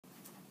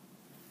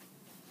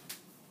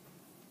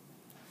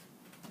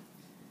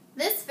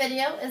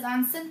video is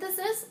on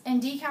synthesis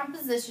and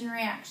decomposition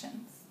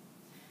reactions.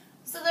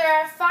 So there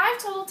are 5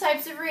 total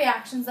types of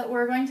reactions that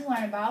we're going to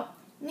learn about,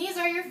 and these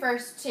are your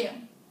first 2.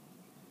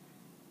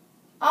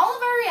 All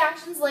of our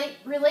reactions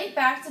relate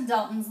back to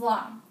Dalton's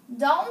law.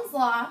 Dalton's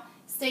law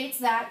states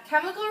that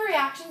chemical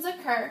reactions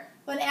occur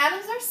when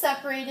atoms are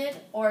separated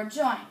or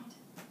joined.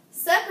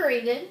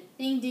 Separated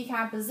being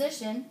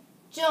decomposition,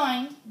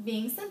 joined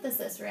being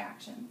synthesis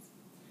reactions.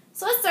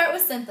 So let's start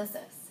with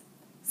synthesis.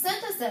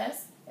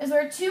 Synthesis is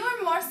where 2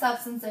 or more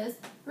substances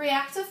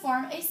react to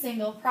form a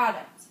single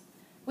product.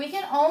 We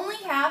can only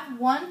have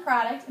one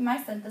product in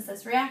my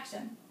synthesis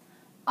reaction.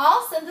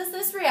 All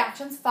synthesis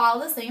reactions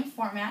follow the same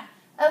format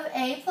of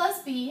A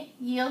plus B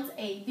yields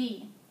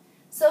AB.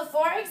 So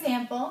for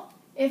example,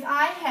 if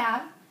I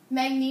have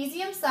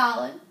magnesium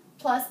solid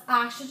plus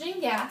oxygen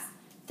gas,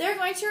 they're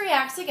going to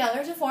react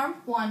together to form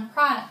one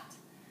product.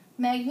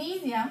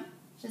 Magnesium,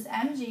 which is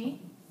Mg,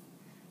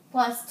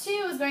 plus 2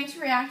 is going to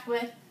react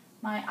with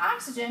my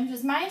oxygen, which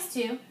is minus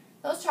 2.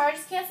 Those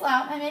charges cancel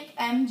out and I make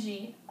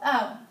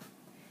MgO.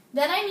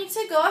 Then I need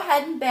to go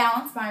ahead and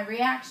balance my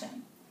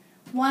reaction.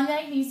 1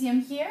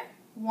 magnesium here,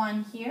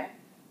 1 here,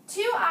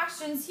 2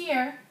 oxygens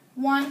here,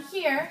 1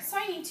 here, so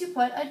I need to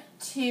put a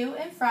 2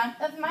 in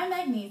front of my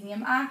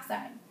magnesium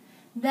oxide.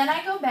 Then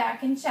I go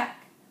back and check.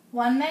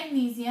 1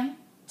 magnesium,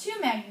 2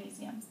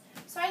 magnesiums.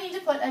 So I need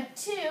to put a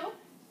 2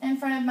 in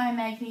front of my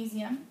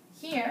magnesium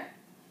here,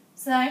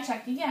 so then I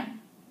check again.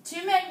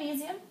 2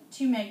 magnesium,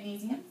 2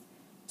 magnesiums,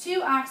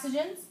 2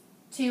 oxygens,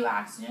 2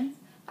 oxygens.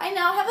 I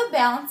now have a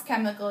balanced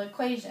chemical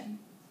equation.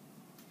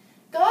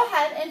 Go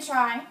ahead and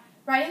try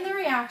writing the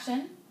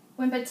reaction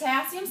when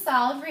potassium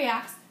solid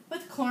reacts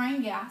with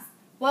chlorine gas.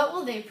 What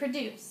will they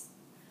produce?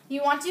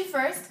 You want to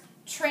first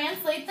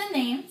translate the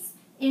names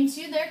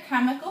into their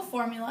chemical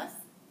formulas,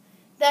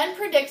 then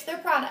predict their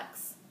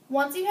products.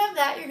 Once you have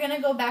that, you're going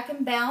to go back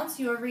and balance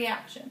your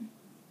reaction.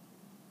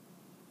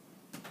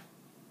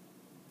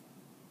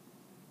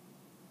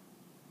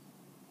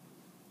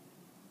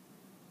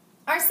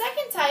 Our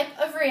second type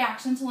of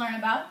reaction to learn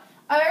about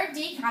are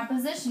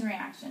decomposition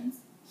reactions.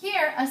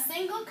 Here, a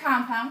single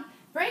compound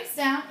breaks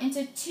down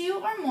into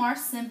 2 or more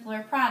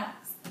simpler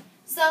products.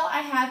 So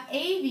I have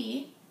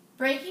AB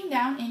breaking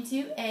down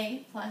into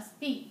A plus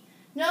B.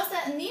 Notice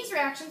that in these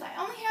reactions, I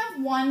only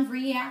have one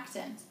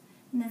reactant,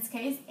 in this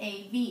case,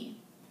 AB.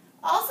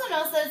 Also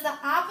notice that it's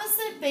the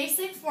opposite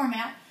basic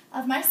format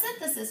of my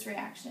synthesis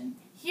reaction.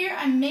 Here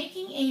I'm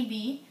making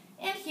AB,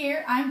 and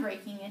here I'm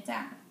breaking it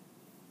down.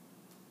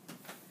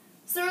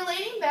 So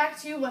relating back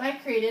to what I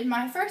created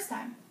my first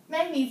time,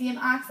 magnesium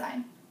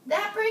oxide.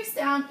 That breaks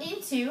down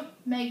into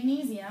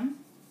magnesium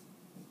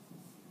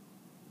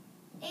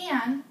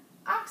and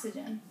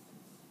oxygen.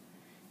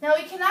 Now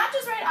we cannot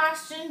just write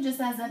oxygen just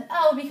as an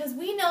O because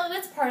we know that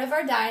it's part of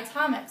our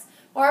diatomics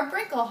or our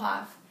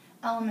Brinkelhoff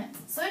elements.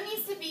 So it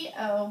needs to be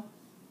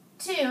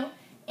O2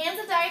 and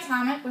the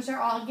diatomic, which are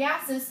all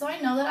gases, so I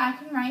know that I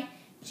can write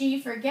G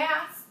for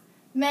gas.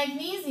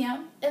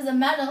 Magnesium is a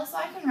metal, so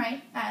I can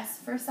write S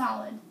for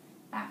solid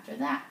after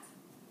that.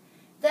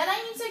 Then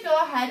I need to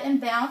go ahead and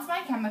balance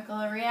my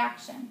chemical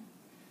reaction.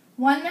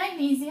 1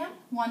 magnesium,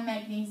 1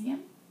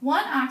 magnesium,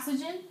 1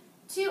 oxygen,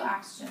 2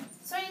 oxygens.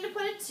 So I need to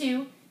put a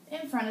 2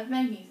 in front of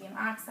magnesium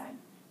oxide.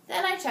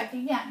 Then I check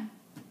again.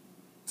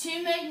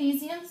 2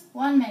 magnesiums,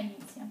 1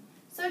 magnesium.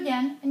 So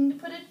again, I need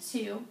to put a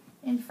 2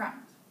 in front.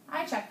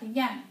 I check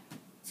again.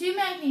 2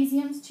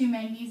 magnesiums, 2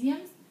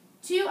 magnesiums,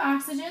 2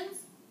 oxygens,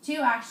 2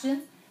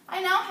 oxygens.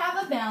 I now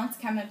have a balanced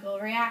chemical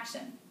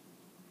reaction.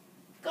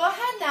 Go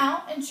ahead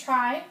now and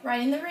try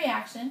writing the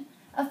reaction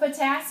of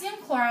potassium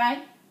chloride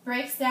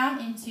breaks down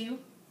into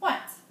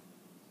what?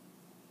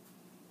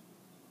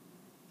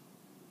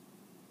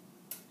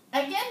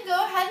 Again,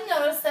 go ahead and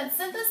notice that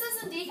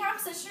synthesis and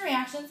decomposition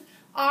reactions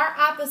are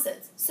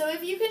opposites. So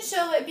if you can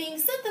show it being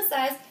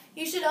synthesized,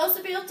 you should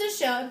also be able to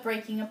show it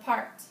breaking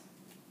apart.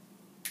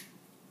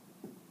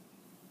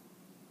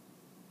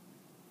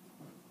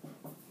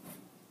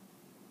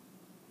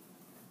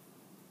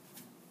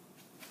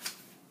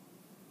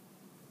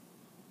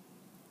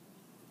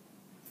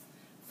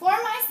 For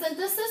my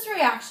synthesis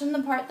reaction,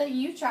 the part that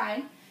you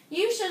tried,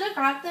 you should have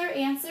got their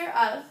answer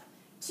of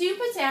 2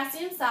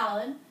 potassium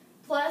solid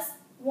plus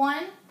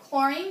 1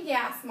 chlorine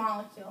gas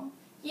molecule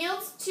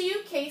yields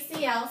 2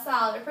 KCl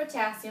solid or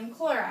potassium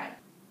chloride.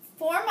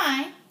 For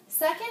my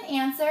second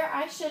answer,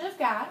 I should have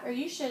got, or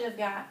you should have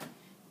got,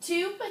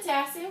 2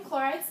 potassium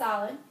chloride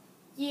solid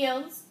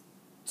yields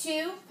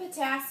 2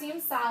 potassium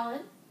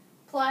solid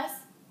plus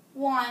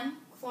 1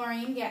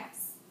 chlorine gas.